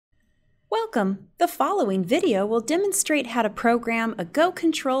Welcome! The following video will demonstrate how to program a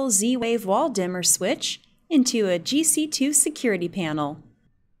GoControl Z-Wave wall dimmer switch into a GC2 security panel.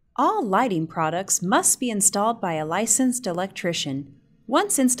 All lighting products must be installed by a licensed electrician.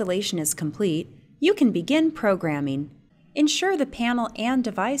 Once installation is complete, you can begin programming. Ensure the panel and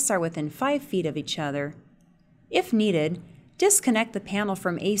device are within 5 feet of each other. If needed, disconnect the panel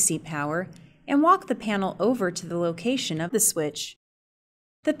from AC power and walk the panel over to the location of the switch.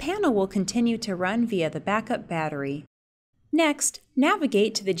 The panel will continue to run via the backup battery. Next,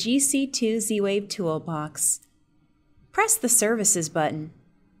 navigate to the GC2 Z-Wave Toolbox. Press the Services button.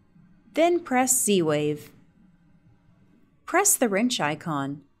 Then press Z-Wave. Press the wrench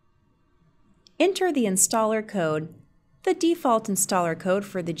icon. Enter the installer code. The default installer code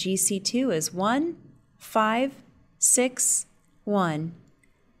for the GC2 is 15661.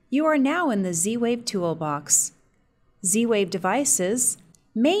 You are now in the Z-Wave Toolbox. Z-Wave devices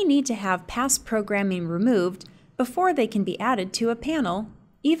may need to have past programming removed before they can be added to a panel,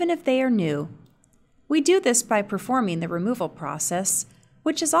 even if they are new. We do this by performing the removal process,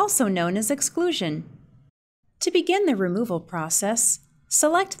 which is also known as exclusion. To begin the removal process,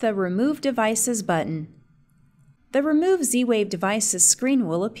 select the Remove Devices button. The Remove Z-Wave Devices screen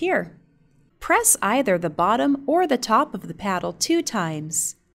will appear. Press either the bottom or the top of the paddle 2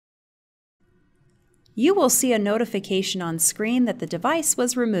 times. You will see a notification on screen that the device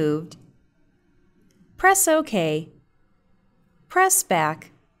was removed. Press OK. Press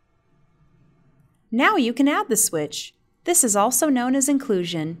Back. Now you can add the switch. This is also known as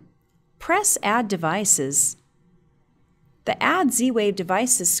inclusion. Press Add Devices. The Add Z-Wave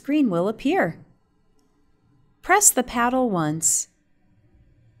Devices screen will appear. Press the paddle once.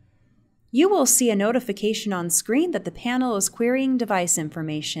 You will see a notification on screen that the panel is querying device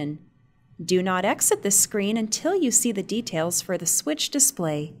information. Do not exit this screen until you see the details for the switch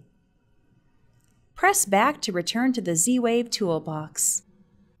display. Press back to return to the Z-Wave Toolbox.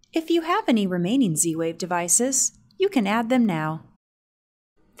 If you have any remaining Z-Wave devices, you can add them now.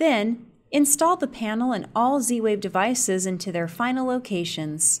 Then, install the panel and all Z-Wave devices into their final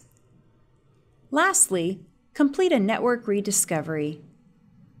locations. Lastly, complete a network rediscovery.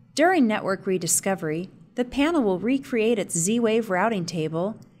 During network rediscovery, the panel will recreate its Z-Wave routing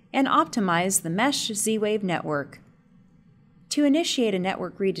table and optimize the mesh Z-Wave network. To initiate a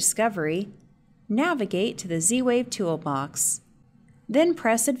network rediscovery, navigate to the Z-Wave Toolbox. Then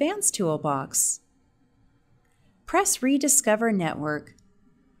press Advanced Toolbox. Press Rediscover Network.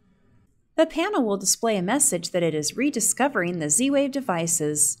 The panel will display a message that it is rediscovering the Z-Wave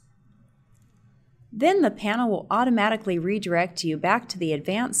devices. Then the panel will automatically redirect you back to the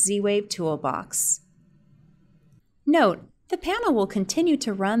Advanced Z-Wave Toolbox. Note: the panel will continue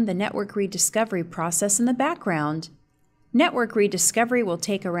to run the network rediscovery process in the background. Network rediscovery will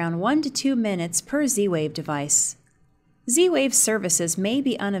take around 1 to 2 minutes per Z-Wave device. Z-Wave services may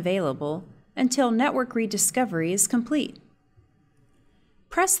be unavailable until network rediscovery is complete.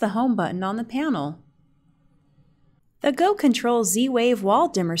 Press the Home button on the panel. The GoControl Z-Wave wall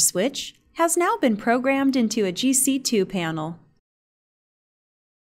dimmer switch has now been programmed into a GC2 panel.